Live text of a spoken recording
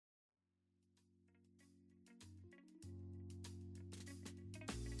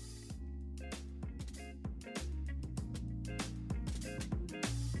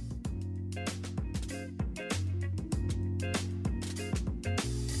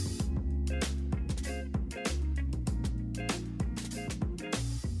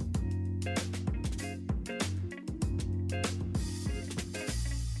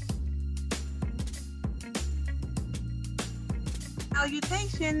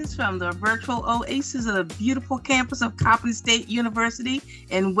Salutations from the virtual oasis of the beautiful campus of Coppin State University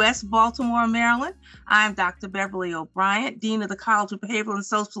in West Baltimore, Maryland. I'm Dr. Beverly O'Brien, Dean of the College of Behavioral and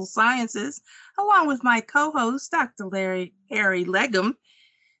Social Sciences, along with my co-host, Dr. Harry Legum,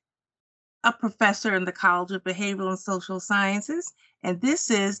 a professor in the College of Behavioral and Social Sciences, and this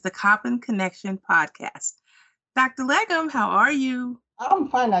is the Coppin Connection podcast. Dr. Legum, how are you? I'm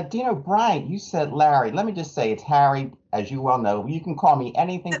fine. Now, Dean O'Brien, you said Larry. Let me just say it's Harry, as you well know. You can call me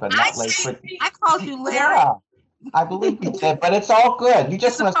anything, but not Larry. I called you Larry. Yeah, I believe you did, but it's all good. You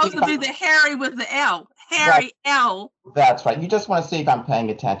just want to see supposed to be the Harry with the L. Harry L. That's right. You just want to see if I'm paying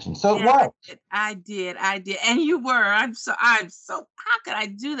attention. So it worked. I did. And you were. I'm so. How could I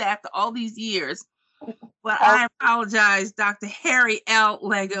do that after all these years? But I apologize, Dr. Harry L.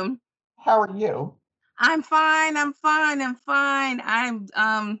 Legum. How are you? I'm fine. I'm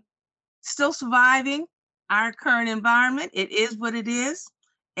still surviving our current environment. It is what it is.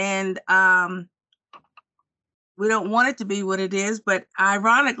 And we don't want it to be what it is, but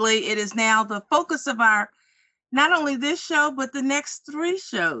ironically, it is now the focus of our, not only this show, but the next 3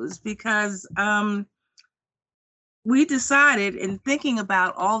 shows, because we decided in thinking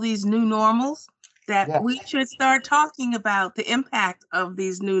about all these new normals that we should start talking about the impact of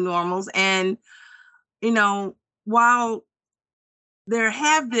these new normals. And while there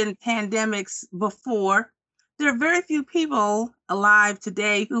have been pandemics before, there are very few people alive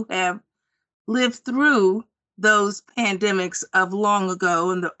today who have lived through those pandemics of long ago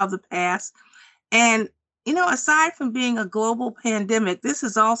and of the past. And, aside from being a global pandemic, this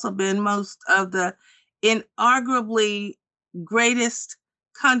has also been most of the inarguably greatest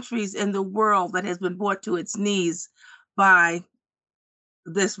countries in the world that has been brought to its knees by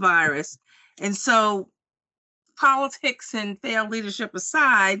this virus. And so, politics and failed leadership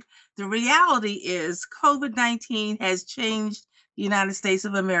aside, the reality is COVID-19 has changed the United States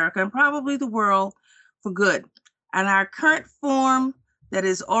of America and probably the world for good. And our current form that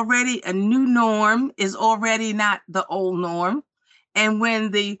is already a new norm is already not the old norm. And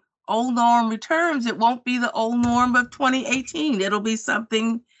when the old norm returns, it won't be the old norm of 2018. It'll be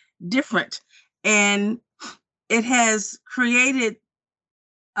something different. And it has created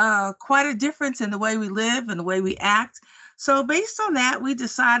quite a difference in the way we live and the way we act. So based on that, we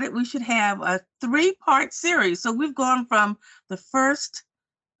decided we should have a 3-part series. So we've gone from the first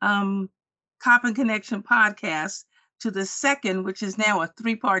Coppin Connection podcast to the second, which is now a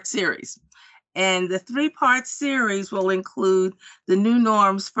 3-part series. And the 3-part series will include the new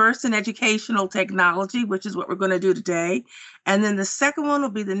norms, first in educational technology, which is what we're going to do today. And then the second one will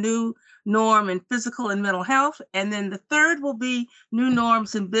be the new norm in physical and mental health. And then the third will be new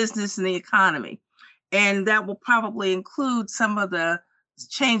norms in business and the economy. And that will probably include some of the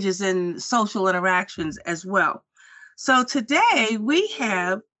changes in social interactions as well. So today we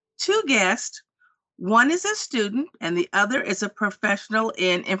have 2 guests. One is a student and the other is a professional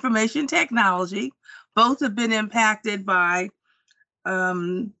in information technology. Both have been impacted by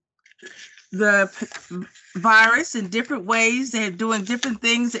the virus in different ways. They're doing different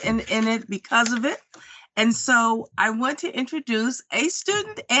things in it because of it. And so I want to introduce a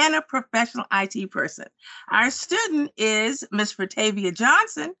student and a professional IT person. Our student is Miss Rataveia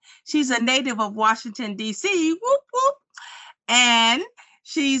Johnson. She's a native of Washington, D.C., whoop, whoop. And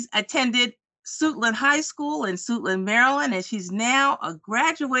she's attended Suitland High School in Suitland, Maryland, and she's now a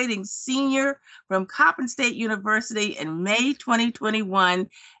graduating senior from Coppin State University in May 2021,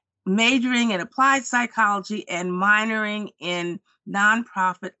 majoring in applied psychology and minoring in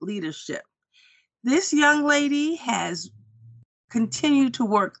nonprofit leadership. This young lady has continued to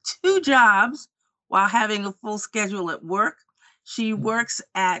work 2 jobs while having a full schedule at work. She works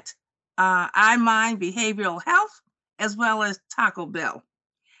at iMind Behavioral Health as well as Taco Bell.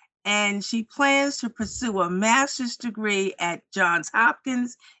 And she plans to pursue a master's degree at Johns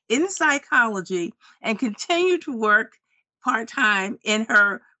Hopkins in psychology and continue to work part-time in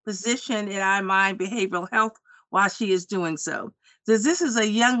her position at iMind Behavioral Health while she is doing so. So this is a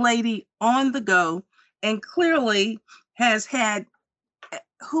young lady on the go and clearly has had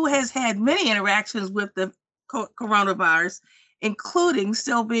many interactions with the coronavirus, including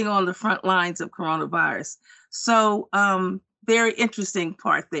still being on the front lines of coronavirus. So very interesting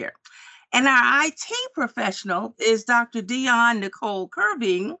part there. And our IT professional is Dr. Dionne Nicole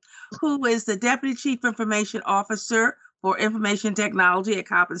Curbeam, who is the Deputy Chief Information Officer for Information Technology at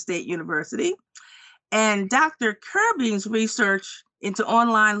Coppin State University. And Dr. Curbeam's research into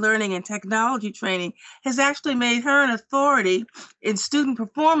online learning and technology training has actually made her an authority in student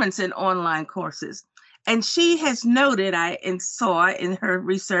performance in online courses. And she has noted, I saw in her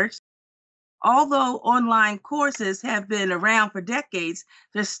research, Although online courses have been around for decades,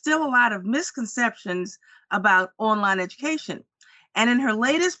 there's still a lot of misconceptions about online education. And in her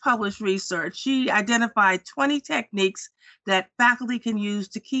latest published research, she identified 20 techniques that faculty can use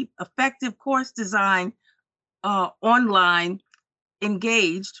to keep effective course design online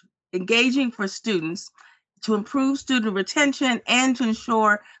engaging for students, to improve student retention, and to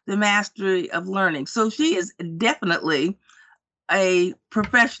ensure the mastery of learning. So she is definitely a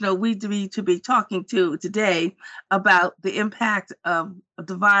professional we need to be talking to today about the impact of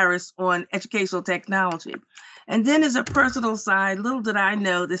the virus on educational technology. And then as a personal side, little did I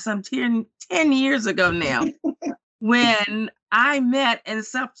know that some 10 years ago now, when I met and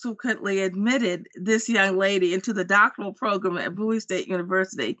subsequently admitted this young lady into the doctoral program at Bowie State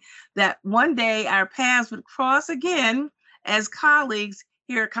University, that one day our paths would cross again as colleagues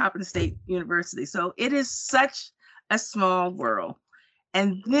here at Coppin State University. So it is such a small world.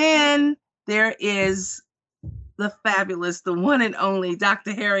 And then there is the fabulous, the one and only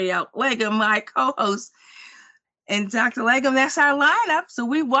Dr. Harriet Legum, my co-host. And Dr. Legum, that's our lineup. So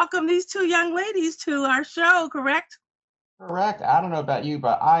we welcome these two young ladies to our show, correct? Correct. I don't know about you,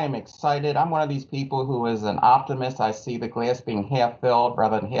 but I am excited. I'm one of these people who is an optimist. I see the glass being half filled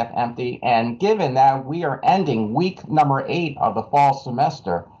rather than half empty. And given that we are ending week number 8 of the fall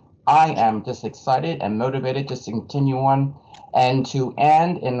semester, I am just excited and motivated just to continue on and to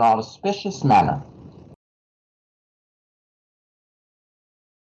end in an auspicious manner.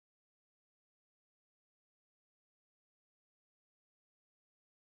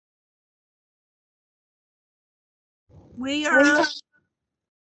 We are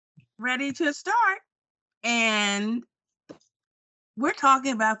ready to start. And we're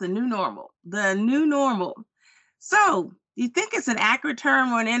talking about the new normal, the new normal. So, do you think it's an accurate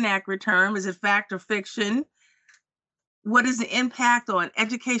term or an inaccurate term? Is it fact or fiction? What is the impact on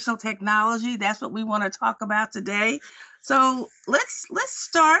educational technology? That's what we want to talk about today. So let's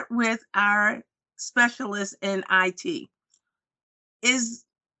start with our specialist in IT. Is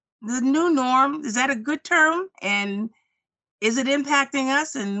the new norm, is that a good term? And is it impacting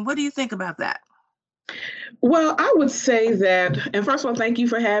us? And what do you think about that? Well, I would say that, and first of all, thank you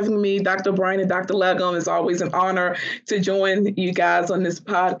for having me, Dr. Bryan and Dr. Legum. It's always an honor to join you guys on this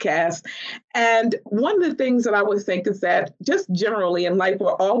podcast. And one of the things that I would think is that just generally in life,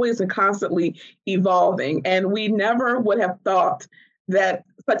 we're always and constantly evolving. And we never would have thought that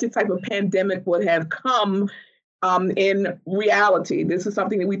such a type of pandemic would have come in reality. This is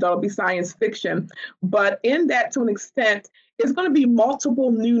something that we thought would be science fiction. But in that, to an extent, it's going to be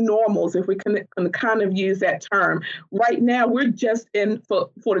multiple new normals, if we can kind of use that term. Right now, we're just in for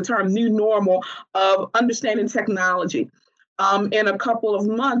the term new normal of understanding technology. In a couple of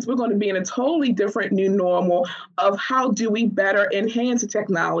months, we're going to be in a totally different new normal of how do we better enhance the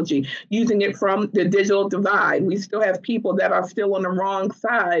technology, using it from the digital divide. We still have people that are still on the wrong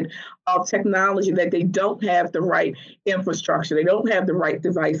side of technology, that they don't have the right infrastructure, they don't have the right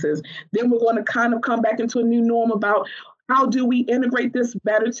devices. Then we're going to kind of come back into a new norm about how do we integrate this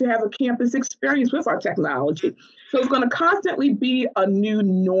better to have a campus experience with our technology. So it's going to constantly be a new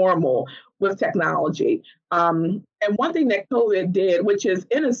normal with technology. And one thing that COVID did, which is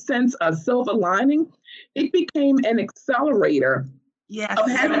in a sense a silver lining, it became an accelerator of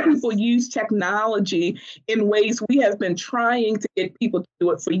having people use technology in ways we have been trying to get people to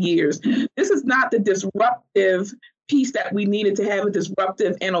do it for years. This is not the disruptive piece that we needed to have, a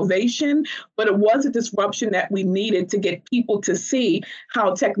disruptive innovation, but it was a disruption that we needed to get people to see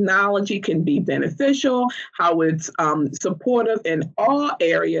how technology can be beneficial, how it's supportive in all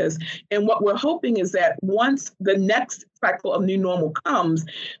areas. And what we're hoping is that once the next cycle of new normal comes,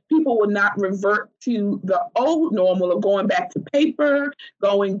 people will not revert to the old normal of going back to paper,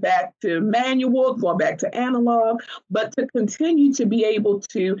 going back to manual, going back to analog, but to continue to be able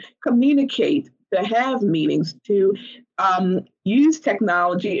to communicate, to have meetings, to use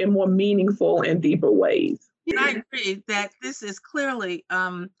technology in more meaningful and deeper ways. I agree that this is clearly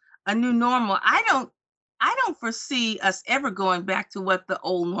a new normal. I don't foresee us ever going back to what the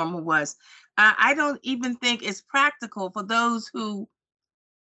old normal was. I don't even think it's practical for those who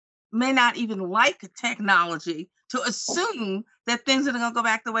may not even like technology to assume that things are going to go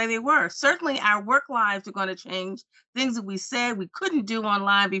back the way they were. Certainly our work lives are going to change. Things that we said we couldn't do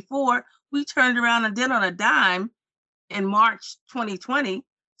online before, we turned around and did on a dime in March 2020.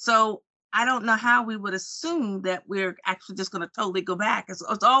 So I don't know how we would assume that we're actually just going to totally go back. It's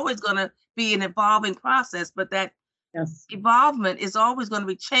always going to be an evolving process, but that evolvement is always going to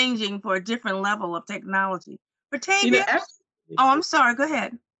be changing for a different level of technology. Rataveia, I'm sorry, go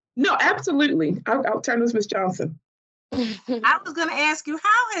ahead. No, absolutely. I'll turn this to Ms. Johnson. I was going to ask you,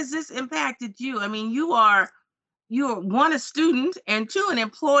 how has this impacted you? I mean, you're one, a student, and two, an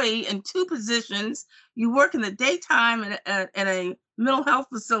employee in two positions. You work in the daytime in a mental health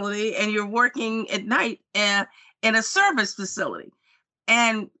facility, and you're working at night in a service facility,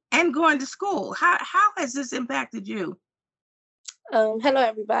 and going to school. How has this impacted you? Hello,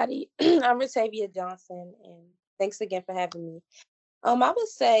 everybody. I'm Rataveia Johnson, and thanks again for having me. I would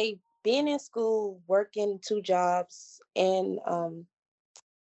say being in school, working two jobs, and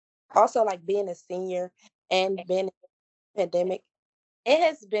also like being a senior and being in the pandemic, it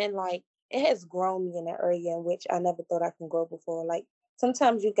has been like it has grown me in an area in which I never thought I can grow before. Like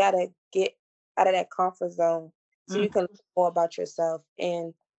sometimes you gotta get out of that comfort zone so you Mm-hmm. can learn more about yourself.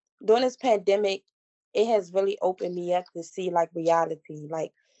 And during this pandemic, it has really opened me up to see like reality.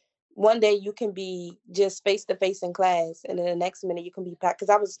 Like one day you can be just face to face in class, and then the next minute you can be packed.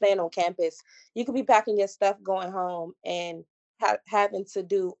 Because I was staying on campus, you could be packing your stuff, going home, and having to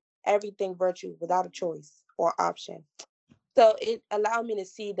do everything virtual without a choice or option. So it allowed me to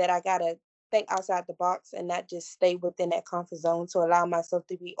see that I gotta think outside the box and not just stay within that comfort zone to allow myself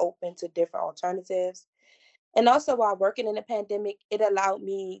to be open to different alternatives. And also while working in the pandemic, it allowed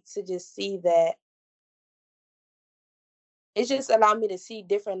me to just see that it just allowed me to see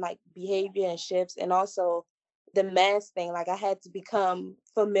different like behavior and shifts, and also the mask thing. Like I had to become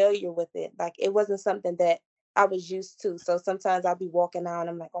familiar with it. Like it wasn't something that I was used to. So sometimes I'll be walking out and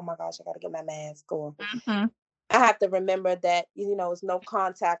I'm like, oh my gosh, I gotta get my mask, or Mm-hmm. I have to remember that, it's no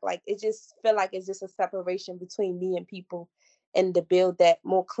contact. Like it just feel like it's just a separation between me and people, and to build that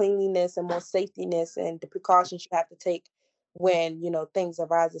more cleanliness and more safetyness and the precautions you have to take when, things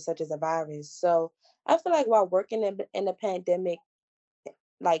arise such as a virus. So I feel like while working in the pandemic,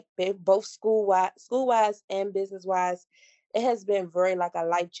 like both school wise and business wise, it has been very like a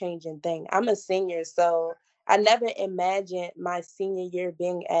life changing thing. I'm a senior, so I never imagined my senior year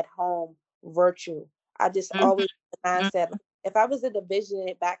being at home virtual. I just always had the mindset, like, if I was to division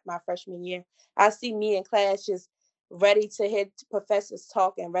it back my freshman year, I see me in class just ready to hear professors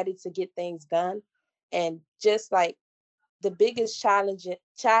talk and ready to get things done. And just like the biggest challenge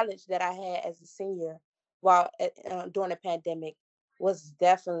that I had as a senior while during the pandemic was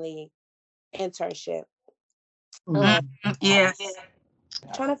definitely internship. Mm. Um, Mm-hmm. Yes.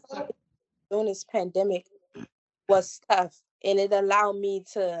 trying to find during this pandemic was tough, and it allowed me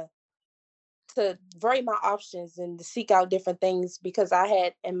to vary my options and to seek out different things because I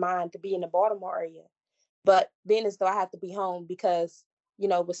had in mind to be in the Baltimore area. But being as though I had to be home because,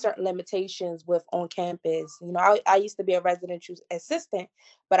 with certain limitations with on campus, I used to be a residential assistant,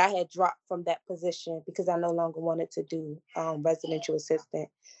 but I had dropped from that position because I no longer wanted to do residential assistant.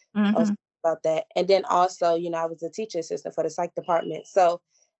 I was Mm-hmm. about that. And then also, I was a teacher assistant for the psych department. So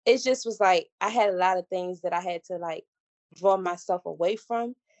it just was like I had a lot of things that I had to like draw myself away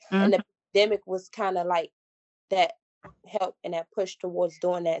from. And the pandemic was kind of like that help and that push towards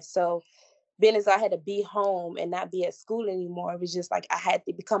doing that. So being as I had to be home and not be at school anymore, it was just like I had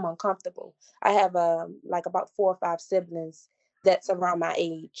to become uncomfortable. I have like about 4 or 5 siblings that's around my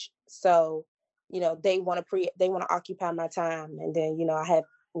age, so they want to occupy my time, and then I have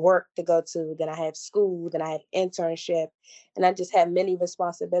work to go to, then I have school, then I have internship, and I just have many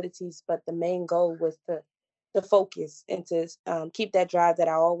responsibilities. But the main goal was to focus and to keep that drive that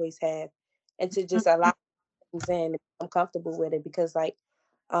I always have, and to just allow things in and I'm comfortable with it because like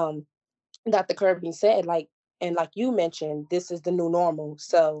um Dr. Curbeam said, like, and like you mentioned, this is the new normal.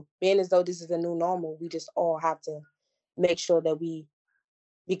 So, being as though this is the new normal, we just all have to make sure that we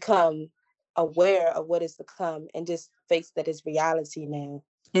become aware of what is to come and just face that it's reality now.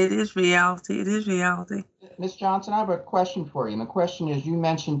 It is reality. It is reality. Ms. Johnson, I have a question for you. And the question is, you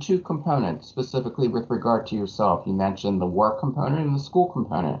mentioned two components specifically with regard to yourself. You mentioned the work component and the school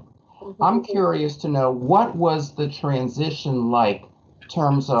component. I'm Mm-hmm. curious to know, what was the transition like in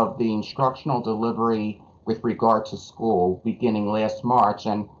terms of the instructional delivery with regard to school beginning last March,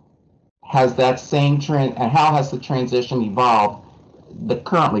 and has that same trend, and how has the transition evolved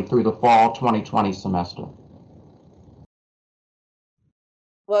currently through the fall 2020 semester?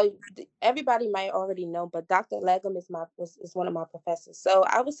 Well, everybody might already know, but Dr. Legum is one of my professors. So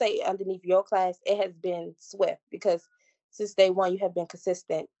I would say underneath your class, it has been swift because since day one, you have been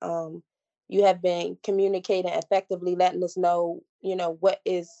consistent. You have been communicating effectively, letting us know, what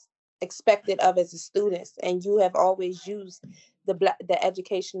is expected of as a students, and you have always used the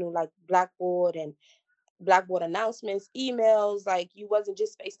educational like Blackboard announcements, emails. Like you wasn't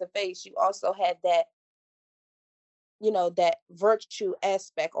just face to face; you also had that that virtue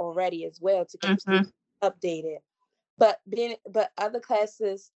aspect already as well to keep Mm-hmm. students updated. But other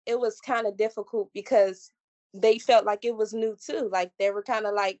classes, it was kind of difficult because they felt like it was new too. Like they were kind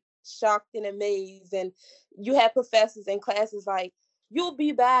of like shocked and amazed. And you had professors in classes like, you'll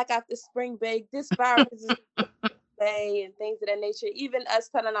be back after spring break. This virus is and things of that nature. Even us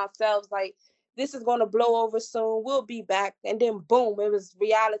telling ourselves like, this is going to blow over soon. We'll be back. And then boom, it was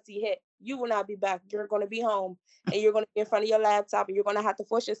reality hit. You will not be back. You're going to be home and you're going to be in front of your laptop and you're going to have to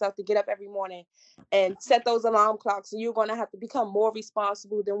force yourself to get up every morning and set those alarm clocks. And you're going to have to become more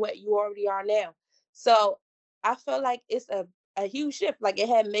responsible than what you already are now. So I feel like it's a huge shift. Like it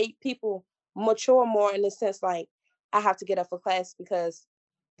had made people mature more in the sense like, I have to get up for class because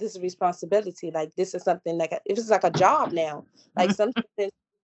this is responsibility. Like this is something like it was like a job now. Like some students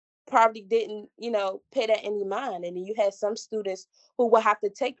probably didn't, pay that any mind. And then you had some students who will have to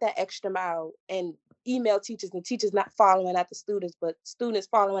take that extra mile and email teachers and teachers not following after students, but students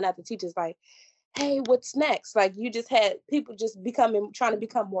following after teachers like, hey, what's next? Like you just had people just trying to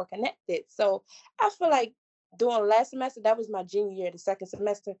become more connected. So I feel like during last semester, that was my junior year, the second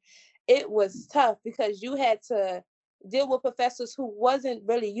semester, it was tough because you had to deal with professors who wasn't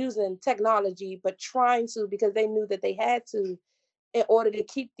really using technology, but trying to because they knew that they had to in order to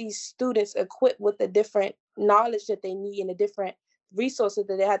keep these students equipped with the different knowledge that they need and the different resources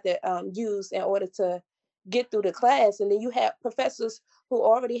that they have to use in order to get through the class. And then you have professors who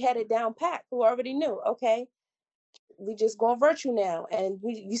already had it down pat, who already knew, okay, we just going virtual now. And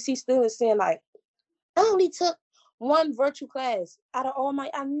you see students saying like, I only took one virtual class out of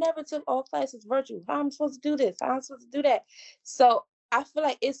I never took all classes virtual. How am I supposed to do this? How am I supposed to do that? So I feel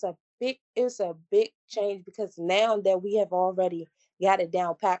like it's a big change because now that we have already got it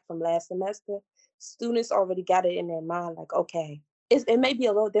down packed from last semester, students already got it in their mind, like, okay, it may be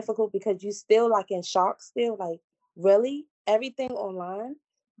a little difficult because you still like in shock still, like really everything online.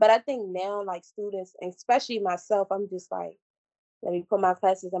 But I think now like students, and especially myself, I'm just like, let me put my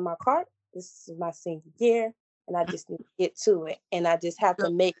classes in my cart. This is my senior year, and I just need to get to it. And I just have to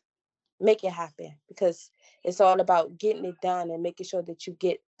make it happen because it's all about getting it done and making sure that you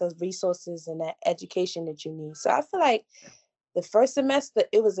get those resources and that education that you need. So I feel like the first semester,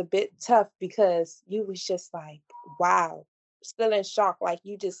 it was a bit tough because you was just like, wow, still in shock. Like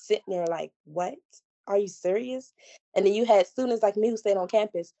you just sitting there like, what? Are you serious? And then you had students like me who stayed on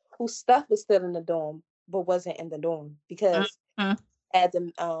campus whose stuff was still in the dorm, but wasn't in the dorm because had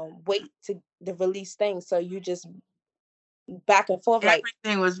to wait to release things. So you just back and forth. Like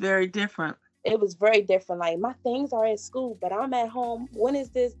everything was very different. It was very different. Like my things are at school, but I'm at home. When is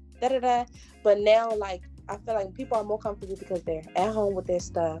this? Da da da. But now, like I feel like people are more comfortable because they're at home with their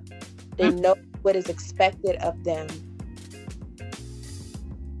stuff. They know what is expected of them.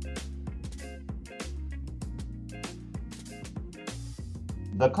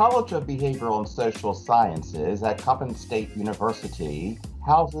 The College of Behavioral and Social Sciences at Coppin State University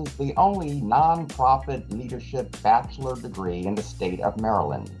houses the only nonprofit leadership bachelor degree in the state of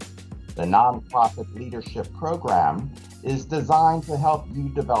Maryland. The Nonprofit Leadership Program is designed to help you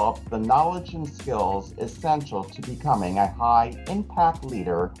develop the knowledge and skills essential to becoming a high-impact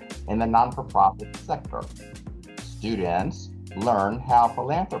leader in the non-for-profit sector. Students learn how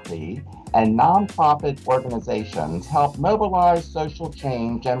philanthropy and nonprofit organizations help mobilize social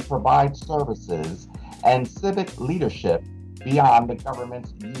change and provide services and civic leadership beyond the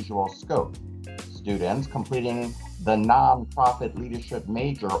government's usual scope. Students completing the nonprofit leadership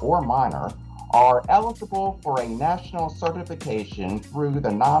major or minor are eligible for a national certification through the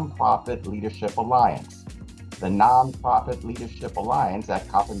Nonprofit Leadership Alliance. The Nonprofit Leadership Alliance at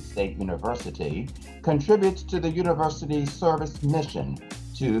Coppin State University contributes to the university's service mission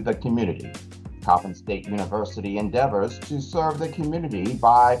to the community. Coppin State University endeavors to serve the community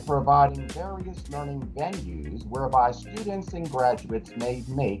by providing various learning venues whereby students and graduates may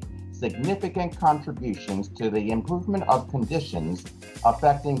make significant contributions to the improvement of conditions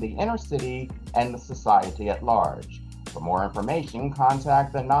affecting the inner city and the society at large. For more information,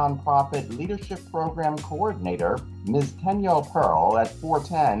 contact the Nonprofit Leadership Program Coordinator, Ms. Kenyel Pearl, at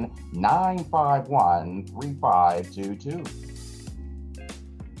 410-951-3522.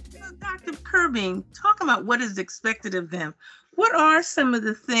 Dr. Curbeam, talk about what is expected of them. What are some of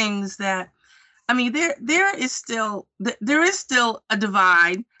the things that, I mean, there is still a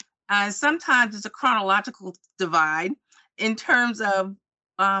divide. Sometimes it's a chronological divide in terms of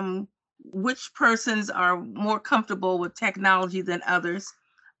which persons are more comfortable with technology than others.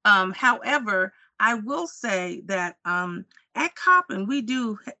 However, I will say that at Coppin, we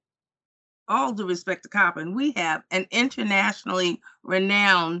do, all due respect to Coppin, we have an internationally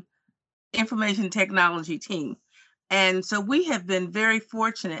renowned information technology team. And so we have been very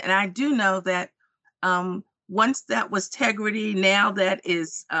fortunate. And I do know that once that was Tegrity, now that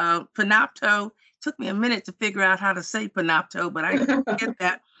is Panopto, took me a minute to figure out how to say Panopto, but I get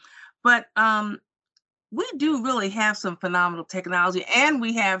that. But we do really have some phenomenal technology, and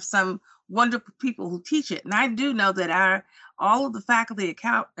we have some wonderful people who teach it. And I do know that all of the faculty at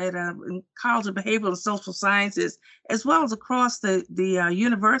College of Behavioral and Social Sciences, as well as across the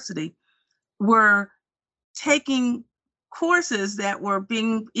university, were taking courses that were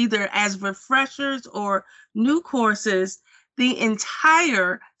being either as refreshers or new courses the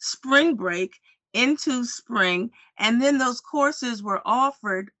entire spring break into spring. And then those courses were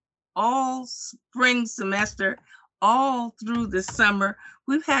offered all spring semester, all through the summer.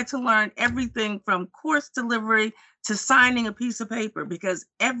 We've had to learn everything from course delivery to signing a piece of paper because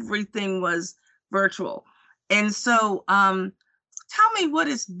everything was virtual. And so tell me what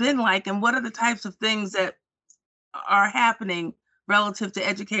it's been like and what are the types of things that are happening relative to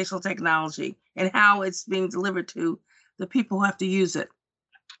educational technology and how it's being delivered to the people who have to use it.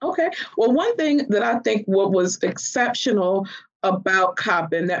 Okay. Well, one thing that I think what was exceptional about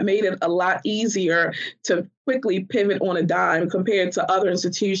Coppin that made it a lot easier to quickly pivot on a dime compared to other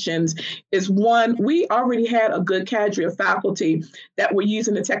institutions is one, we already had a good cadre of faculty that were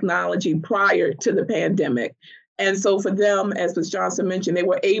using the technology prior to the pandemic. And so for them, as Ms. Johnson mentioned, they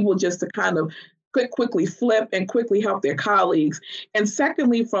were able just to kind of quickly flip and quickly help their colleagues. And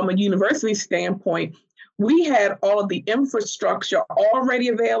secondly, from a university standpoint, we had all of the infrastructure already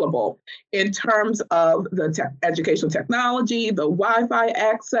available in terms of the educational technology, the Wi-Fi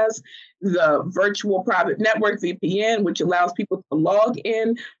access, the virtual private network, VPN, which allows people to log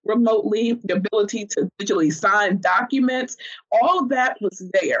in remotely, the ability to digitally sign documents, all of that was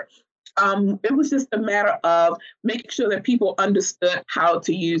there. It was just a matter of making sure that people understood how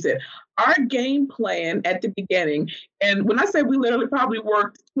to use it. Our game plan at the beginning, and when I say we literally probably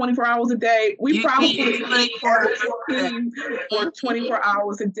worked 24 hours a day, we probably worked 24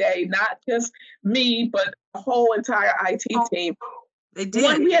 hours a day, not just me, but the whole entire IT team. They did.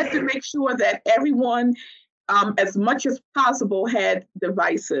 One, we had to make sure that everyone, as much as possible, had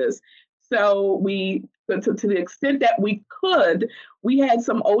devices. So to the extent that we could, we had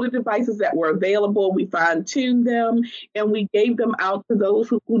some older devices that were available. We fine-tuned them, and we gave them out to those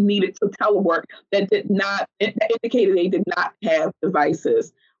who needed to telework that indicated they did not have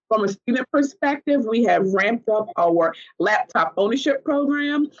devices. From a student perspective, we have ramped up our laptop ownership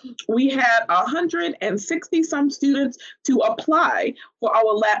program. We had 160 some students to apply for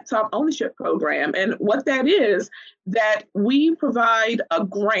our laptop ownership program. And what that is, that we provide a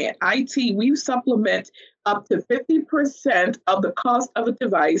grant, we supplement up to 50% of the cost of a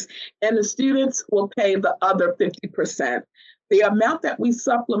device, and the students will pay the other 50%. The amount that we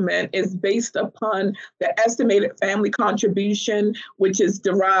supplement is based upon the estimated family contribution, which is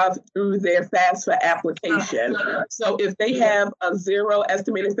derived through their FAFSA application. So if they have a 0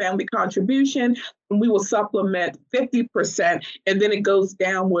 estimated family contribution, we will supplement 50%, and then it goes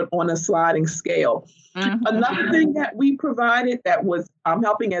downward on a sliding scale. Mm-hmm. Another thing that we provided that was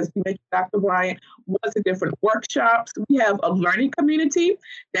helping, as you mentioned, Dr. Bryant, was the different workshops. We have a learning community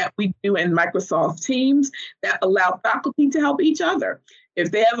that we do in Microsoft Teams that allow faculty to help each other.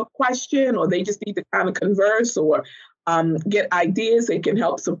 If they have a question or they just need to kind of converse or get ideas, they can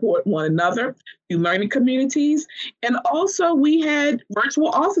help support one another through learning communities. And also we had virtual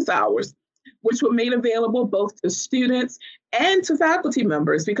office hours, which were made available both to students and to faculty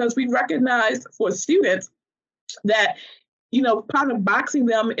members, because we recognized for students that, kind of boxing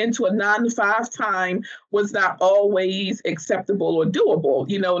them into a 9-to-5 time was not always acceptable or doable.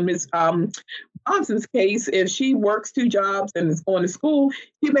 In Ms. Johnson's case, if she works 2 jobs and is going to school,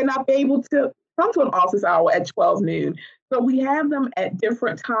 she may not be able to come to an office hour at 12 noon. So we have them at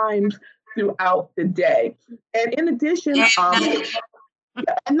different times throughout the day. And in addition,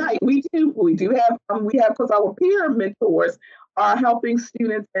 at night, we do have, because our peer mentors are helping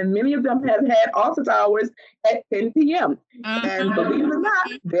students, and many of them have had office hours at 10 p.m. Mm-hmm. And believe it or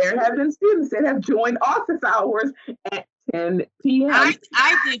not, there have been students that have joined office hours at 10 p.m.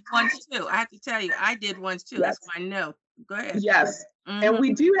 I did once too. I have to tell you, I did once too. Yes. That's why I know. Go ahead. Yes. Mm-hmm. And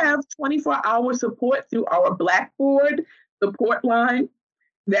we do have 24-hour support through our Blackboard support line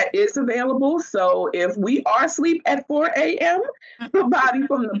that is available. So if we are asleep at 4 a.m., somebody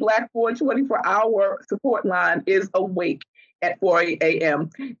from the Blackboard 24-hour support line is awake at 4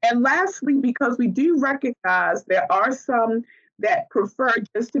 a.m. And lastly, because we do recognize there are some that prefer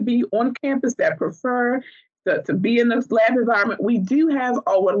just to be on campus, that prefer to be in this lab environment, we do have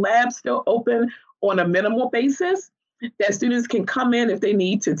our lab still open on a minimal basis that students can come in if they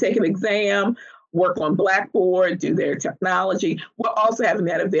need to take an exam, work on Blackboard, do their technology. We're also having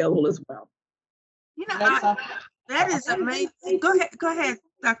that available as well. That is amazing. Go ahead,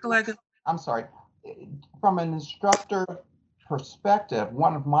 Dr. Lega. I'm sorry. from an instructor perspective,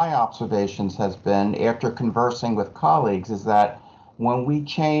 one of my observations has been, after conversing with colleagues, is that when we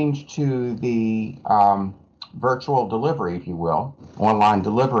change to the virtual delivery, if you will, online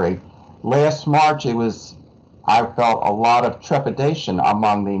delivery, last March I felt a lot of trepidation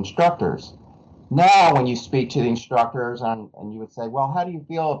among the instructors. Now, when you speak to the instructors and you would say, well, how do you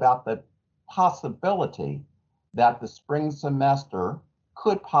feel about the possibility that the spring semester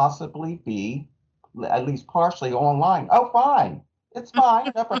could possibly be at least partially online? Oh, fine. It's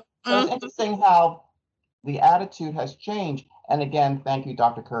fine. No problem. So it's interesting how the attitude has changed. And again, thank you,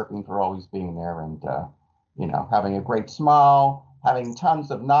 Dr. Curbeam, for always being there and, having a great smile, having tons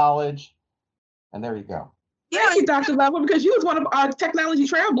of knowledge. And there you go. Thank you, Dr. Lovell, because you was one of our technology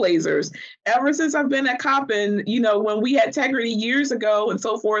trailblazers. Ever since I've been at Coppin, when we had Integrity years ago and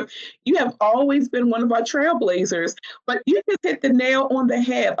so forth, you have always been one of our trailblazers. But you just hit the nail on the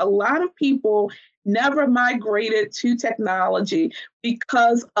head. A lot of people never migrated to technology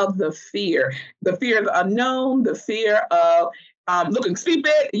because of the fear of the unknown, the fear of looking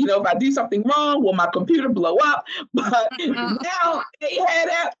stupid. If I do something wrong, will my computer blow up? But now they had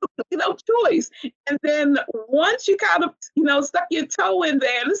that, choice. And then once you kind of, stuck your toe in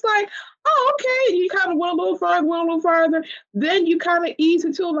there, and it's like, oh, okay, you kind of went a little further. Then you kind of ease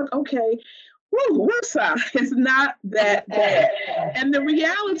into it, like, okay, it's not that bad. And the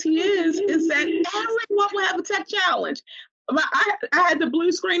reality is that everyone will have a tech challenge. I had the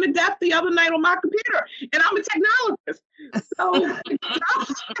blue screen of death the other night on my computer, and I'm a technologist. So it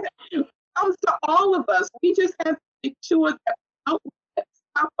comes to all of us. We just have to make sure that we don't let it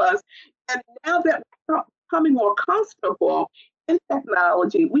stop us. And now that we're becoming more comfortable in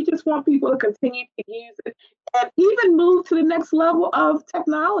technology, we just want people to continue to use it and even move to the next level of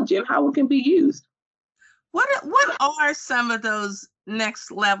technology and how it can be used. What are some of those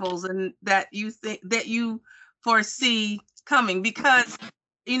next levels and that you foresee coming? Because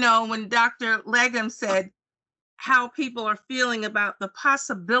when Dr. Legum said how people are feeling about the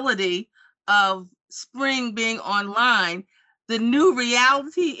possibility of spring being online, the new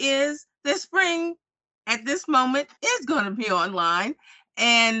reality is that spring at this moment is going to be online.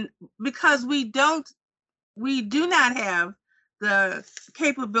 And because we do not have the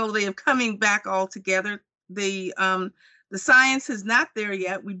capability of coming back all together, the science is not there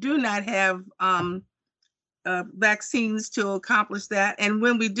yet. We do not have vaccines to accomplish that. And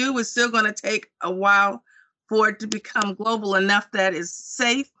when we do, it's still going to take a while for it to become global enough that is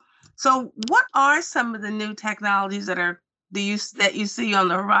safe. So what are some of the new technologies that you see on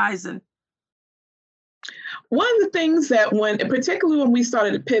the horizon? One of the things that particularly when we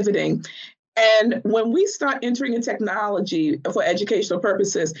started pivoting, and when we start entering in technology for educational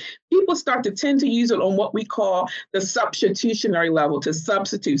purposes, people start to tend to use it on what we call the substitutionary level, to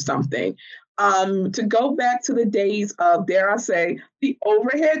substitute something. To go back to the days of, dare I say, the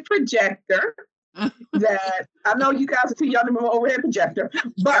overhead projector, that I know you guys are too young to remember overhead projector,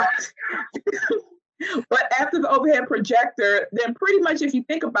 but after the overhead projector, then pretty much if you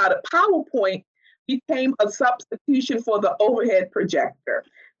think about it, PowerPoint became a substitution for the overhead projector,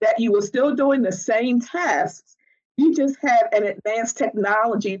 that you were still doing the same tasks, you just had an advanced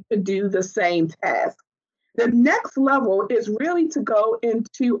technology to do the same task. The next level is really to go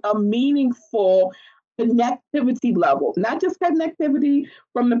into a meaningful connectivity level, not just connectivity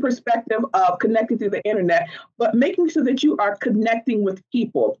from the perspective of connecting through the internet, but making sure that you are connecting with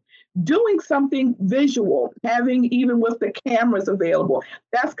people, doing something visual, having even with the cameras available.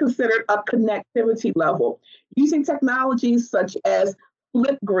 That's considered a connectivity level. Using technologies such as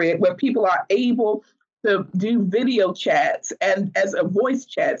Flipgrid, where people are able to do video chats and as a voice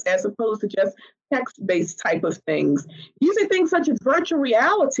chats, as opposed to just text-based type of things. Using things such as virtual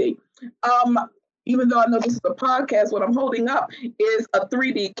reality. Even though I know this is a podcast, what I'm holding up is a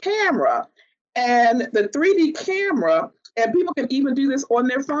 3D camera. And the 3D camera, and people can even do this on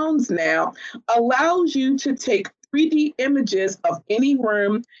their phones now, allows you to take 3D images of any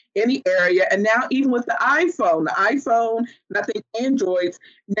room, any area, and now even with the iPhone, and I think Androids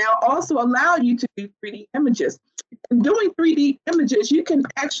now also allow you to do 3D images. And doing 3D images, you can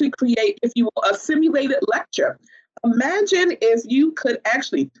actually create, if you will, a simulated lecture. Imagine if you could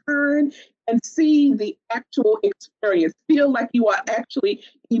actually turn and see the actual experience, feel like you are actually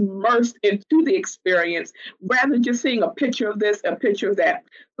immersed into the experience rather than just seeing a picture of this, a picture of that.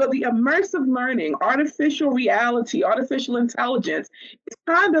 So the immersive learning, artificial reality, artificial intelligence is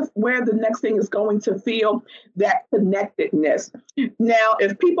kind of where the next thing is going to feel that connectedness. Now,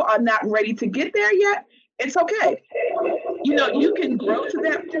 if people are not ready to get there yet, It's okay. You can grow to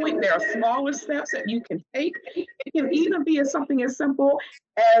that point. There are smaller steps that you can take. It can even be something as simple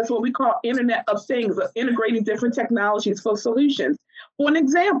as what we call Internet of Things, integrating different technologies for solutions. For an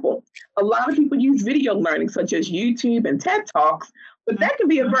example, a lot of people use video learning, such as YouTube and TED Talks, but that can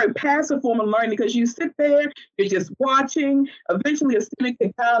be a very passive form of learning because you sit there, you're just watching. Eventually, a student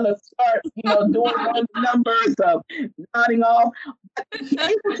can kind of start, doing random numbers of nodding off. But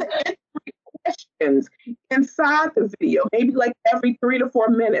able to answer questions inside the video, maybe like every 3 to 4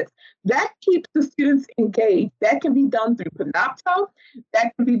 minutes. That keeps the students engaged. That can be done through Panopto.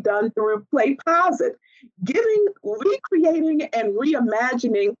 That can be done through PlayPosit. Recreating and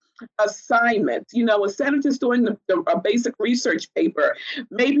reimagining assignments. Instead of just doing a basic research paper,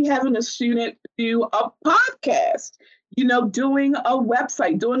 maybe having a student do a podcast, doing a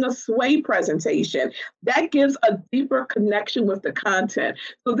website, doing a sway presentation. That gives a deeper connection with the content.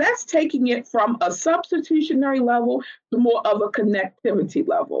 So that's taking it from a substitutionary level to more of a connectivity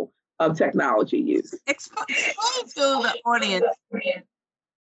level of technology use. Explain to the audience,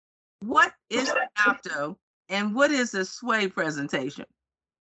 what is Panopto and what is a sway presentation?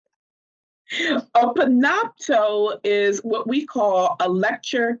 A Panopto is what we call a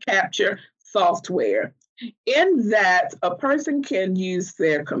lecture capture software. In that, a person can use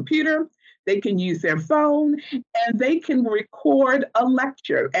their computer, they can use their phone, and they can record a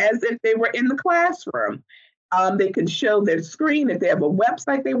lecture as if they were in the classroom. They can show their screen if they have a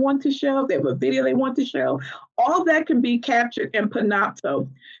website they want to show, if they have a video they want to show. All that can be captured in Panopto.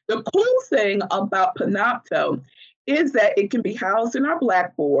 The cool thing about Panopto is that it can be housed in our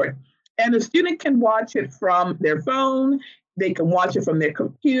Blackboard, and the student can watch it from their phone, they can watch it from their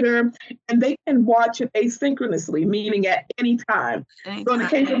computer, and they can watch it asynchronously, meaning at any time. So in the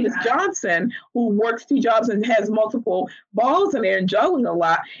case of Ms. Johnson, who works 2 jobs and has multiple balls in there and juggling a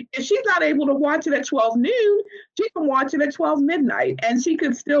lot, if she's not able to watch it at 12 noon, she can watch it at 12 midnight, and she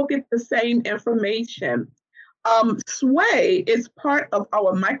could still get the same information. Sway is part of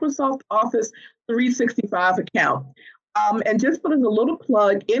our Microsoft Office 365 account. And just putting a little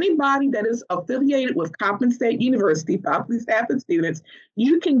plug, anybody that is affiliated with Coppin State University, faculty, staff, and students,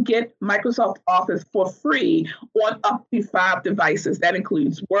 you can get Microsoft Office for free on up to 5 devices. That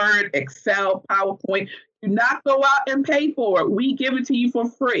includes Word, Excel, PowerPoint. Do not go out and pay for it. We give it to you for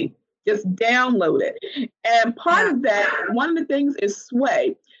free. Just download it. And part of that, one of the things is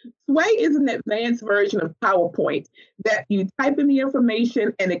Sway. Sway is an advanced version of PowerPoint that you type in the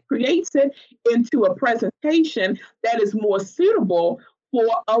information and it creates it into a presentation that is more suitable for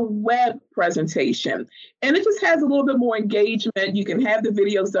a web presentation. And it just has a little bit more engagement. You can have the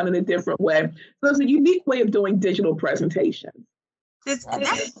videos done in a different way. So it's a unique way of doing digital presentations. Does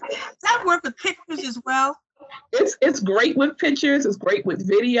that work with pictures as well? It's great with pictures. It's great with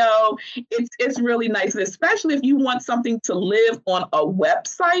video. It's really nice, and especially if you want something to live on a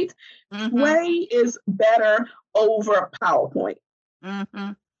website. Sway is better over PowerPoint,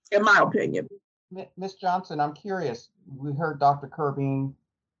 in my opinion. Ms. Johnson, I'm curious. We heard Dr. Curbeam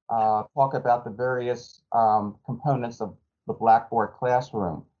talk about the various components of the Blackboard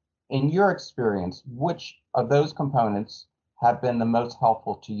classroom. In your experience, which of those components have been the most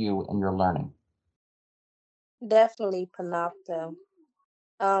helpful to you in your learning? Definitely Panopto.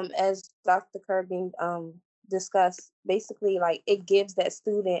 As Dr. Curbeam discussed, basically like it gives that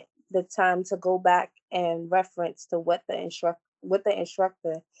student the time to go back and reference to what the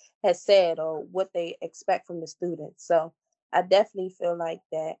instructor has said or what they expect from the students. So I definitely feel like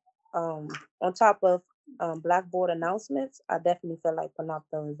that on top of Blackboard announcements, I definitely feel like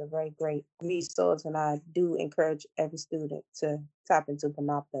Panopto is a very great resource, and I do encourage every student to tap into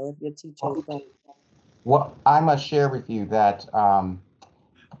Panopto if your teacher is going. Well, I must share with you that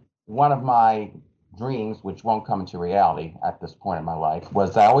one of my dreams, which won't come into reality at this point in my life,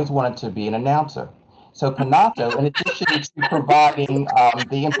 was I always wanted to be an announcer. So Panopto, in addition to providing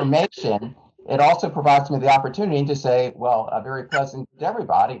the information, it also provides me the opportunity to say, well, a very pleasant to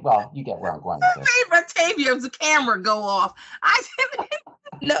everybody. Well, you get where I'm going with this. Rataveia, the camera go off.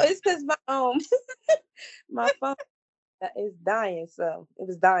 No, it's because my phone is dying, so it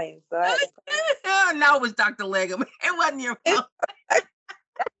was dying. So no, it was Dr. Legum. It wasn't your phone.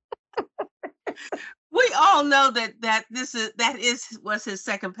 We all know that was his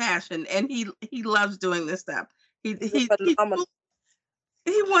second passion, and he loves doing this stuff. He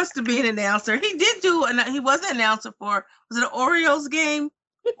wants to be an announcer. He was an announcer for, was it an Orioles game,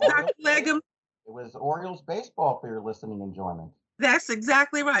 Dr. Legum? It was Orioles baseball for your listening enjoyment. That's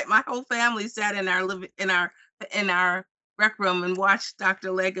exactly right. My whole family sat in our rec room and watched Dr.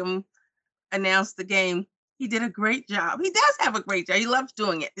 Legum announce the game. He did a great job. He does have a great job. He loves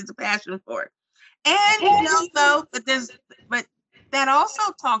doing it. It's a passion for it. And you know, though, but that also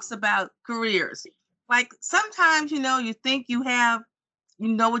talks about careers. Like sometimes, you know, you think you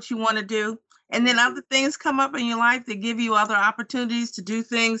know what you want to do, and then other things come up in your life that give you other opportunities to do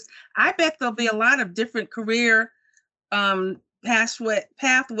things. I bet there'll be a lot of different career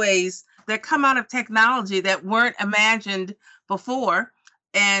pathways that come out of technology that weren't imagined before.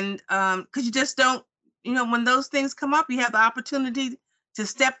 And because you just don't, you know, when those things come up, you have the opportunity to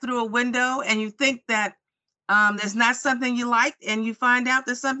step through a window and you think that there's not something you like, and you find out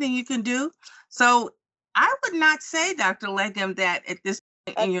there's something you can do. So I would not say, Dr. Legham, that at this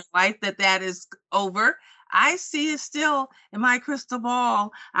point in your life that is over. I see it still in my crystal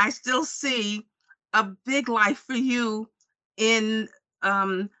ball. I still see a big life for you in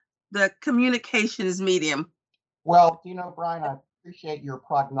the communications medium. Well, you know, Brian, I appreciate your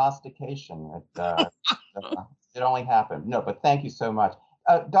prognostication. It only happened. No, but thank you so much.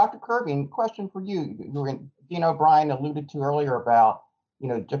 Dr. Curbeam, question for you. You know, Brian alluded to earlier about, you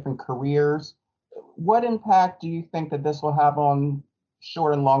know, different careers. What impact do you think that this will have on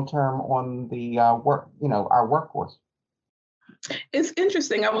short and long term on the our workforce? It's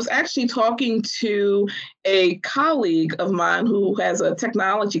interesting. I was actually talking to a colleague of mine who has a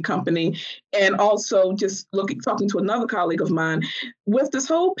technology company, and also just talking to another colleague of mine. With this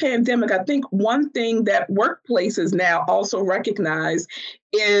whole pandemic, I think one thing that workplaces now also recognize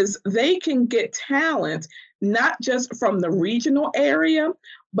is they can get talent not just from the regional area,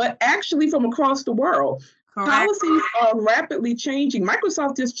 but actually from across the world. Correct. Policies are rapidly changing.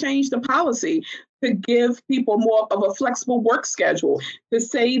 Microsoft just changed the policy to give people more of a flexible work schedule, to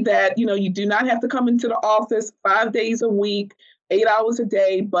say that, you know, you do not have to come into the office 5 days a week, 8 hours a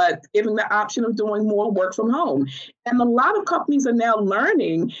day, but giving the option of doing more work from home. And a lot of companies are now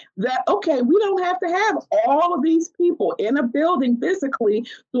learning that, okay, we don't have to have all of these people in a building physically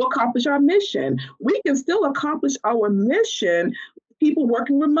to accomplish our mission. We can still accomplish our mission with people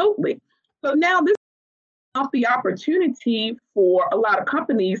working remotely. So now this is the opportunity for a lot of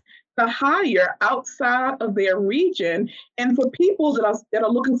companies to hire outside of their region, and for people that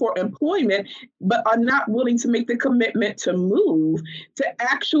are looking for employment but are not willing to make the commitment to move, to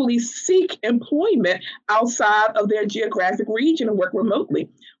actually seek employment outside of their geographic region and work remotely.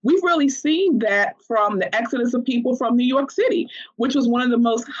 We've really seen that from the exodus of people from New York City, which was one of the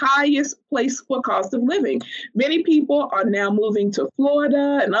most highest place for cost of living. Many people are now moving to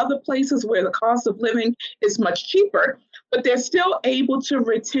Florida and other places where the cost of living is much cheaper, but they're still able to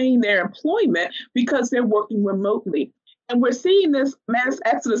retain their employment because they're working remotely. And we're seeing this mass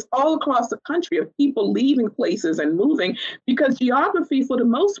exodus all across the country of people leaving places and moving because geography, for the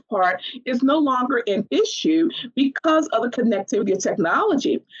most part, is no longer an issue because of the connectivity of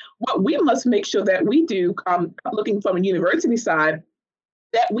technology. What we must make sure that we do, looking from a university side,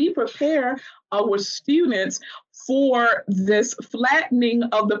 that we prepare our students for this flattening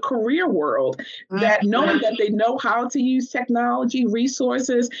of the career world, that knowing that they know how to use technology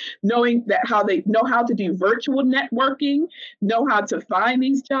resources, knowing that how they know how to do virtual networking, know how to find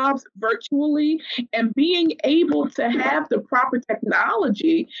these jobs virtually, and being able to have the proper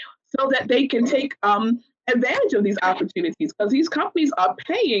technology so that they can take advantage of these opportunities, because these companies are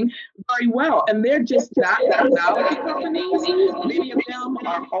paying very well, and they're just not technology companies. Many of them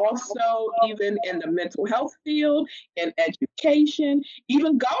are also even in the mental health field, in education,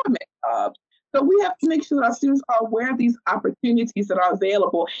 even government jobs. So we have to make sure that our students are aware of these opportunities that are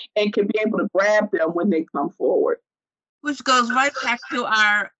available and can be able to grab them when they come forward. Which goes right back to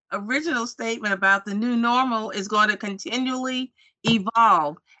our original statement about the new normal is going to continually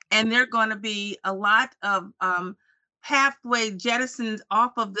evolve. And there are going to be a lot of pathway jettisons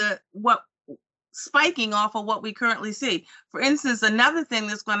off of spiking off of what we currently see. For instance, another thing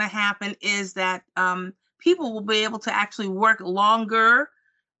that's going to happen is that people will be able to actually work a longer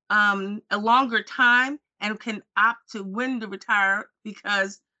time, and can opt to when to retire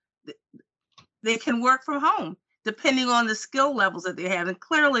because they can work from home, depending on the skill levels that they have. And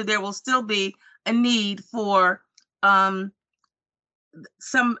clearly there will still be a need for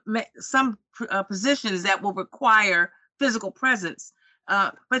some positions that will require physical presence.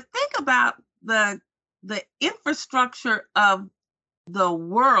 But think about the infrastructure of the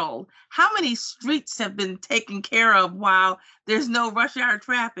world. How many streets have been taken care of while there's no rush hour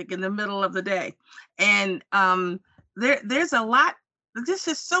traffic in the middle of the day? And there's a lot. There's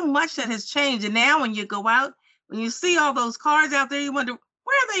just so much that has changed. And now when you go out, when you see all those cars out there, you wonder,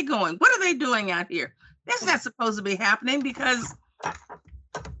 where are they going? What are they doing out here? That's not supposed to be happening, because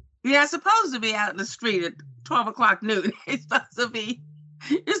you're not supposed to be out in the street at 12 o'clock noon. You're supposed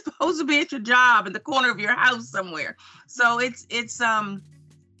to be at your job in the corner of your house somewhere. So it's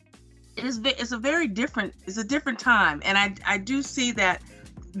it's a very different, it's a different time. And I do see that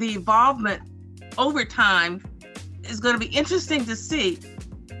the involvement over time is going to be interesting to see.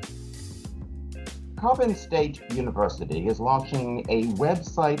 Coppin State University is launching a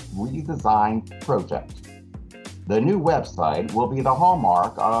website redesign project. The new website will be the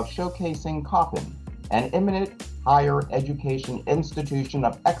hallmark of showcasing Coppin, an eminent higher education institution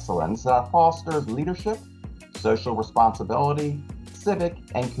of excellence that fosters leadership, social responsibility, civic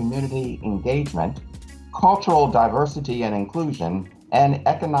and community engagement, cultural diversity and inclusion, and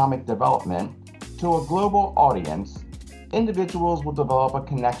economic development to a global audience. Individuals will develop a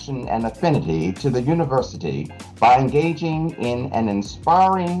connection and affinity to the university by engaging in an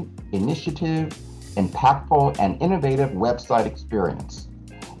inspiring, initiative, impactful, and innovative website experience.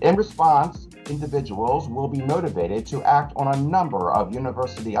 In response, individuals will be motivated to act on a number of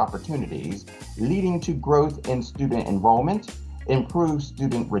university opportunities, leading to growth in student enrollment, improved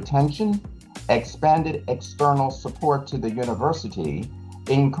student retention, expanded external support to the university,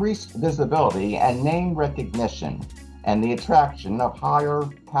 increased visibility and name recognition, and the attraction of higher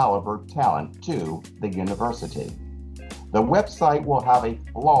caliber talent to the university. The website will have a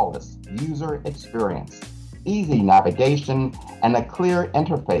flawless user experience, easy navigation, and a clear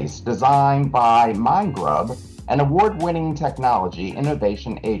interface designed by MindGrub, an award-winning technology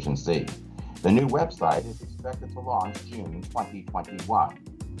innovation agency. The new website is expected to launch June 2021.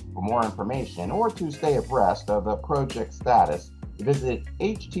 For more information or to stay abreast of the project status, visit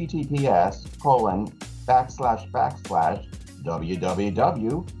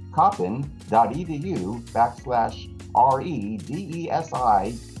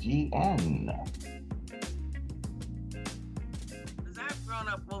As I've grown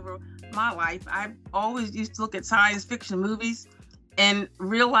up over my life, I've always used to look at science fiction movies and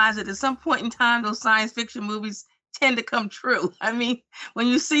realize that at some point in time, those science fiction movies tend to come true. I mean, when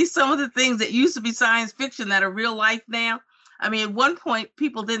you see some of the things that used to be science fiction that are real life now, I mean, at one point,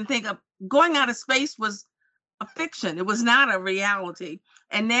 people didn't think of going out of space was a fiction. It was not a reality.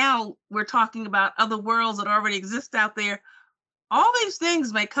 And now we're talking about other worlds that already exist out there. All these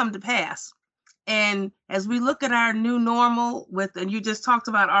things may come to pass. And as we look at our new normal with, and you just talked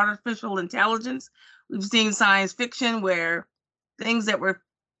about artificial intelligence, we've seen science fiction where things that were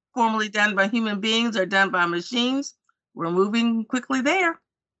formerly done by human beings are done by machines. We're moving quickly there.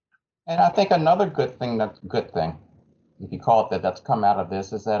 And I think another good thing, if you call it that, that's come out of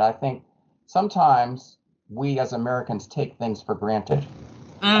this is that I think sometimes we as Americans take things for granted.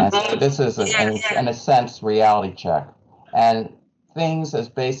 And so this is, in a sense, reality check. And things as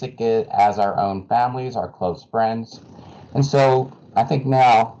basic as our own families, our close friends. And so I think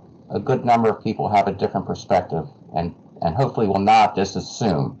now a good number of people have a different perspective and hopefully will not just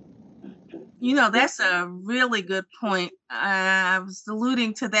assume. You know, that's a really good point. I was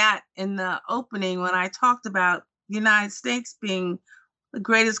alluding to that in the opening when I talked about the United States being the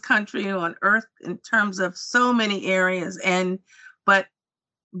greatest country on earth in terms of so many areas. But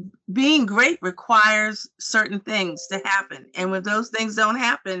being great requires certain things to happen. And when those things don't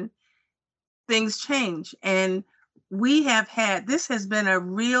happen, things change. And this has been a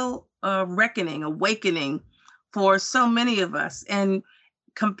real awakening for so many of us. And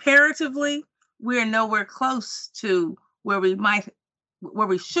comparatively, we're nowhere close to where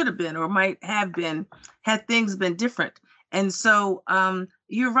we should have been or might have been had things been different. And so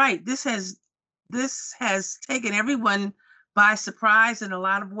you're right. This has taken everyone by surprise in a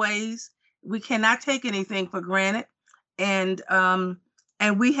lot of ways. We cannot take anything for granted, and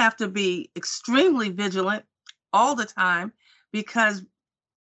we have to be extremely vigilant all the time, because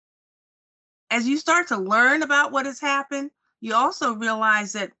as you start to learn about what has happened, you also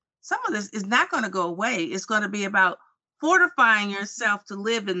realize that some of this is not going to go away. It's going to be about fortifying yourself to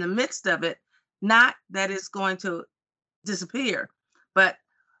live in the midst of it, not that it's going to disappear. But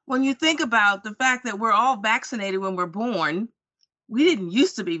when you think about the fact that we're all vaccinated when we're born, we didn't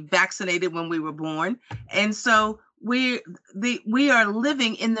used to be vaccinated when we were born. And so we are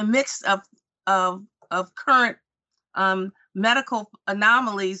living in the midst of current medical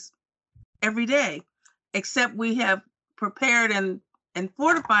anomalies every day, except we have prepared and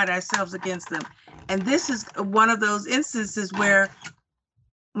fortified ourselves against them. And this is one of those instances where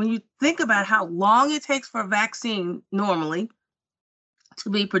when you think about how long it takes for a vaccine normally to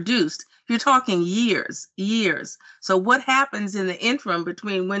be produced, you're talking years. So what happens in the interim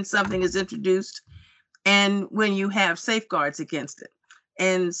between when something is introduced and when you have safeguards against it?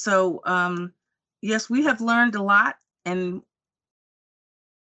 And so, yes, we have learned a lot, and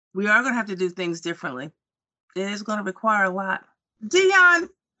we are going to have to do things differently. It is going to require a lot. Dionne,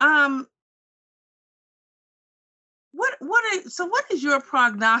 what is your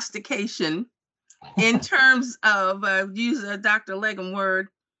prognostication in terms of use a Dr. Legum word,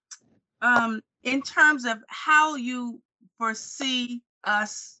 in terms of how you foresee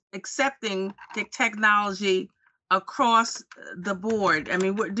us accepting the technology across the board? I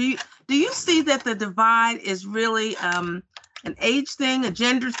mean, do you see that the divide is really an age thing, a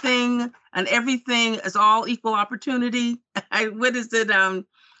gender thing, and everything is all equal opportunity? What is it?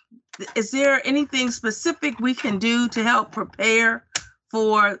 Is there anything specific we can do to help prepare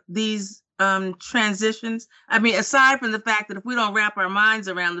for these transitions? I mean, aside from the fact that if we don't wrap our minds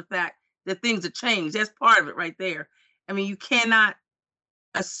around the fact that things have changed, that's part of it right there. I mean, you cannot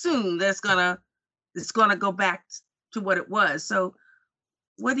assume that it's gonna go back to what it was. So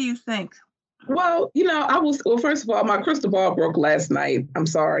what do you think? Well, first of all, my crystal ball broke last night. I'm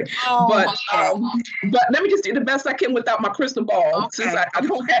sorry. Oh, but let me just do the best I can without my crystal ball, since I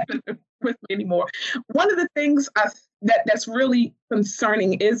don't have it with me anymore. One of the things that's really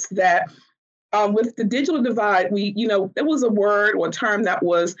concerning is that with the digital divide, there was a word or a term that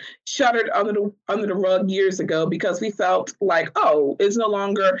was shuttered under the rug years ago, because we felt like, oh, it's no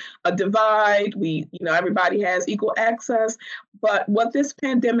longer a divide. Everybody has equal access. But what this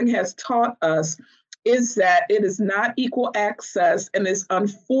pandemic has taught us is that it is not equal access, and it's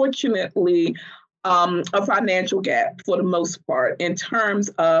unfortunately a financial gap for the most part in terms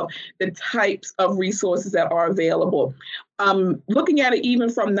of the types of resources that are available. Looking at it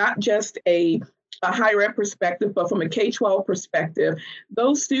even from not just a higher ed perspective, but from a K-12 perspective,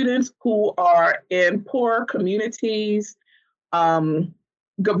 those students who are in poor communities,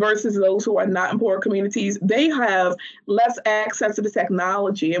 versus those who are not in poor communities, they have less access to the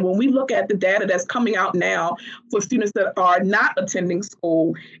technology. And when we look at the data that's coming out now for students that are not attending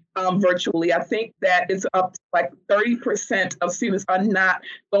school virtually, I think that it's up to like 30% of students are not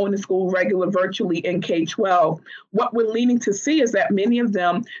going to school regular virtually in K-12. What we're leaning to see is that many of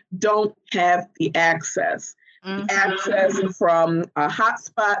them don't have the access. Mm-hmm. The access from a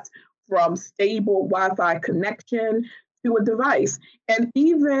hotspot, from stable Wi-Fi connection, to a device. And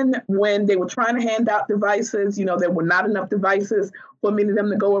even when they were trying to hand out devices, there were not enough devices for many of them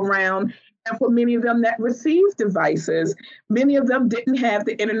to go around. And for many of them that received devices, many of them didn't have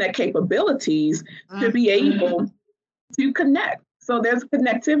the internet capabilities to be able to connect. So there's a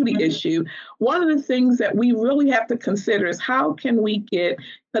connectivity issue. One of the things that we really have to consider is how can we get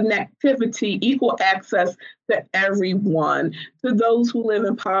connectivity, equal access to everyone, to those who live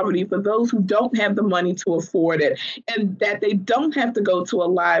in poverty, for those who don't have the money to afford it, and that they don't have to go to a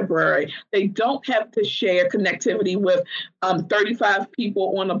library. They don't have to share connectivity with 35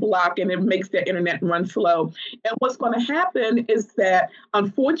 people on a block, and it makes their internet run slow. And what's going to happen is that,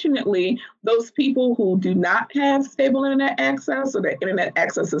 unfortunately, those people who do not have stable internet access, or their internet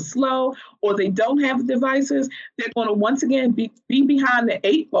access is slow, or they don't have devices, they're going to once again be behind the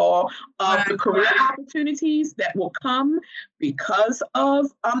 8 ball of the career opportunities that will come because of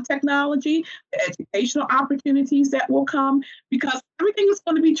technology, the educational opportunities that will come, because everything is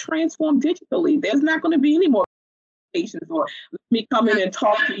going to be transformed digitally. There's not going to be any more patients or let me come in and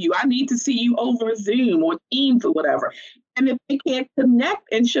talk to you. I need to see you over Zoom or Teams or whatever. And if they can't connect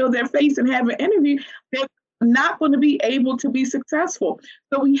and show their face and have an interview, they're not going to be able to be successful.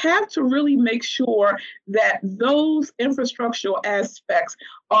 So we have to really make sure that those infrastructural aspects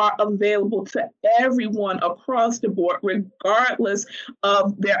are available to everyone across the board, regardless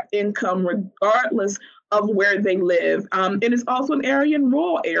of their income, regardless of where they live. It is also an area in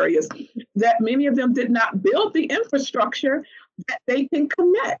rural areas that many of them did not build the infrastructure that they can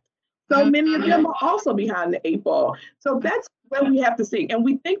connect. So many of them are also behind the 8 ball. So that's where we have to see. And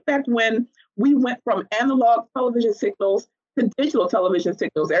we think back when we went from analog television signals to digital television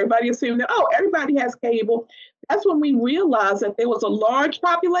signals. Everybody assumed that, everybody has cable. That's when we realized that there was a large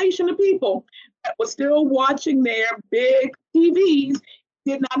population of people that were still watching their big TVs,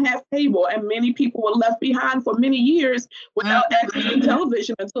 did not have cable, and many people were left behind for many years without access to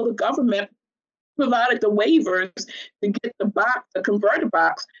television until the government provided the waivers to get the converter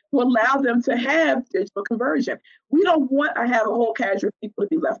box to allow them to have digital conversion. We don't want to have a whole cadre of people to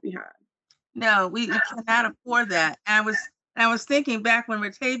be left behind. No, we cannot afford that. I was thinking back when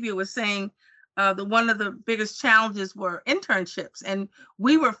Rataveia was saying that one of the biggest challenges were internships, and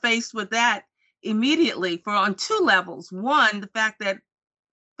we were faced with that immediately on 2 levels. One, the fact that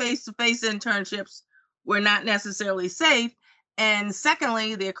face-to-face internships were not necessarily safe, and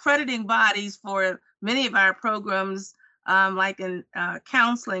secondly, the accrediting bodies for many of our programs, like in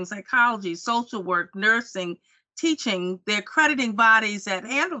counseling, psychology, social work, nursing, teaching, the accrediting bodies that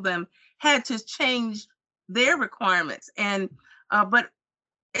handle them had to change their requirements. And but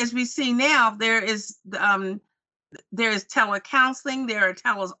as we see now, there is there's telecounseling, there are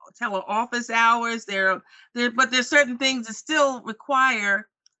teleoffice hours, but there's certain things that still require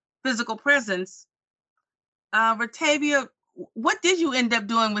physical presence. Rataveia, what did you end up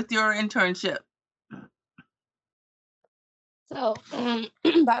doing with your internship? So,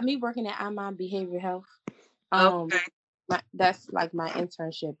 by me working at iMind Behavioral Health, Okay. that's like my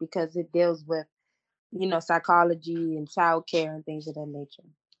internship because it deals with, psychology and childcare and things of that nature.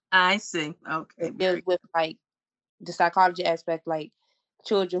 I see. Okay. It deals with like the psychology aspect, like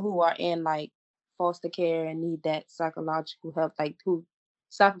children who are in like foster care and need that psychological help, like who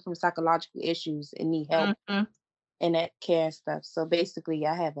suffer from psychological issues and need help in that care and stuff. So basically,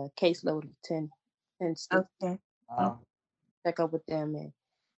 I have a caseload of 10 students. Okay. Check up with them and.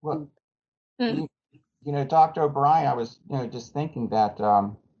 Well, Dr. O'Brien, I was, just thinking that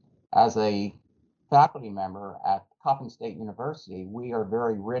as a faculty member at Coppin State University, we are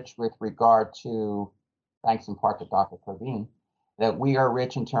very rich with regard to, thanks in part to Dr. Curbeam, that we are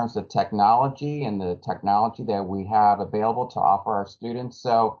rich in terms of technology and the technology that we have available to offer our students.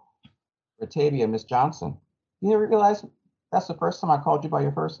 So, Rataveia, Ms. Johnson, you realize that's the first time I called you by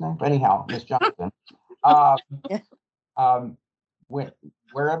your first name? But anyhow, Ms. Johnson,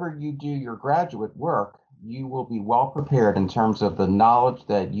 wherever you do your graduate work, you will be well prepared in terms of the knowledge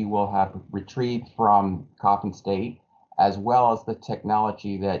that you will have retrieved from Coppin State, as well as the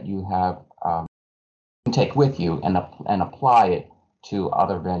technology that you have take with you and apply it to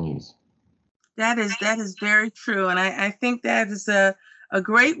other venues. That is very true, and I think that is a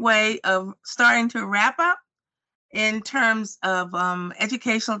great way of starting to wrap up in terms of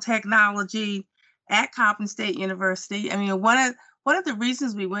educational technology at Coppin State University. I mean, one of the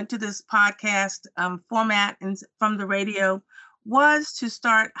reasons we went to this podcast format and from the radio was to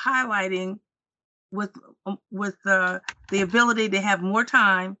start highlighting with the ability to have more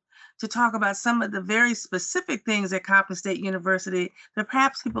time to talk about some of the very specific things at Coppin State University that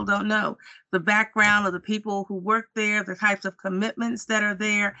perhaps people don't know. The background of the people who work there, the types of commitments that are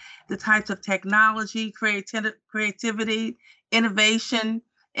there, the types of technology, creativity, innovation,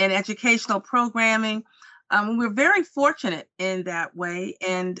 and educational programming. We're very fortunate in that way.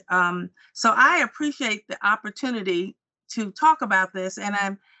 And so I appreciate the opportunity to talk about this. And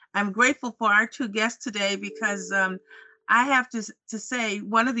I'm grateful for our two guests today because I have to say,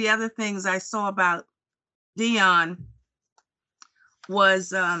 one of the other things I saw about Dionne was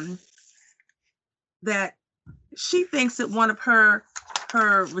that she thinks that one of her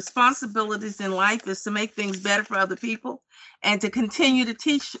responsibilities in life is to make things better for other people and to continue to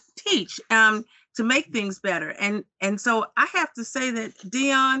teach to make things better. And so I have to say that,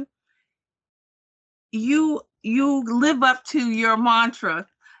 Dionne, you live up to your mantra.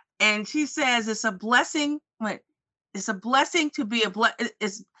 And she says it's a blessing. It's a blessing to be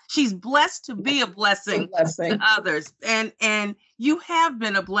she's blessed to be a blessing to others. And you have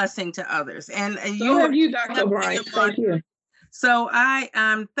been a blessing to others. And so have you, Dr. O'Brien. Thank you. So I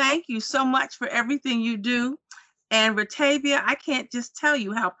thank you so much for everything you do. And Rataveia, I can't just tell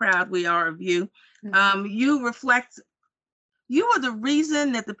you how proud we are of you. You are the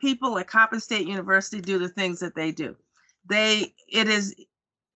reason that the people at Coppin State University do the things that they do. There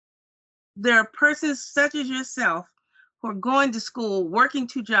are persons such as yourself who are going to school, working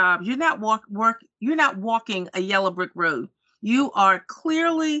two jobs. You're not walking a yellow brick road. You are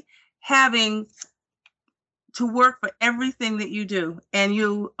clearly having to work for everything that you do. And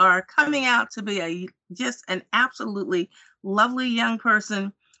you are coming out to be just an absolutely lovely young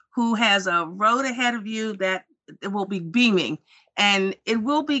person who has a road ahead of you that it will be beaming, and it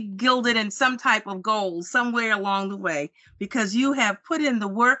will be gilded in some type of gold somewhere along the way, because you have put in the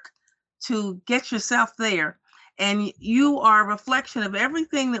work to get yourself there. And you are a reflection of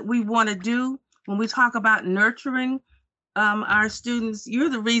everything that we want to do when we talk about nurturing our students. You're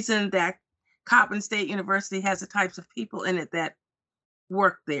the reason that Coppin State University has the types of people in it that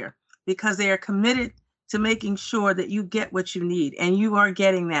work there, because they are committed to making sure that you get what you need, and you are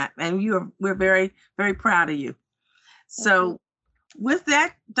getting that. And we're very, very proud of you. So with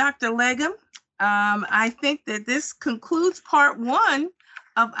that, Dr. Legum, I think that this concludes part one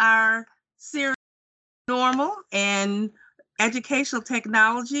of our series, Normal and Educational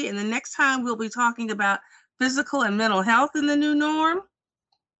Technology. And the next time we'll be talking about physical and mental health in the new norm.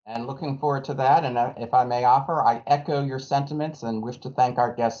 And looking forward to that. And if I may offer, I echo your sentiments and wish to thank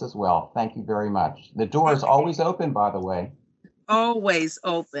our guests as well. Thank you very much. The door is always open, by the way. Always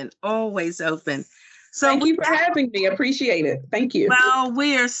open, always open. So thank you for having me. Appreciate it. Thank you. Well,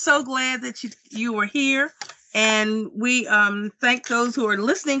 we are so glad that you were here. And we thank those who are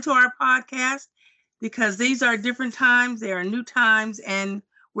listening to our podcast, because these are different times. They are new times. And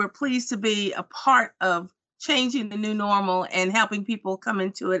we're pleased to be a part of changing the new normal and helping people come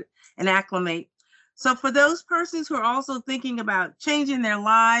into it and acclimate. So for those persons who are also thinking about changing their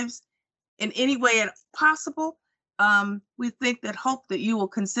lives in any way possible, we hope that you will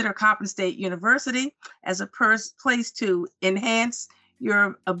consider Coppin State University as a place to enhance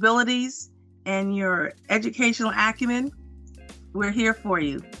your abilities and your educational acumen. We're here for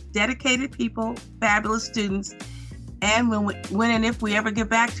you. Dedicated people, fabulous students, and when and if we ever get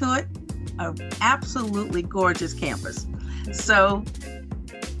back to it, an absolutely gorgeous campus. So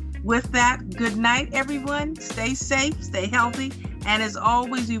with that, good night, everyone. Stay safe, stay healthy. And as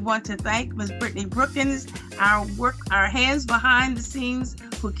always, we want to thank Ms. Brittany Brookins, our hands behind the scenes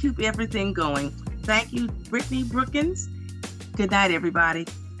who keep everything going. Thank you, Brittany Brookins. Good night, everybody.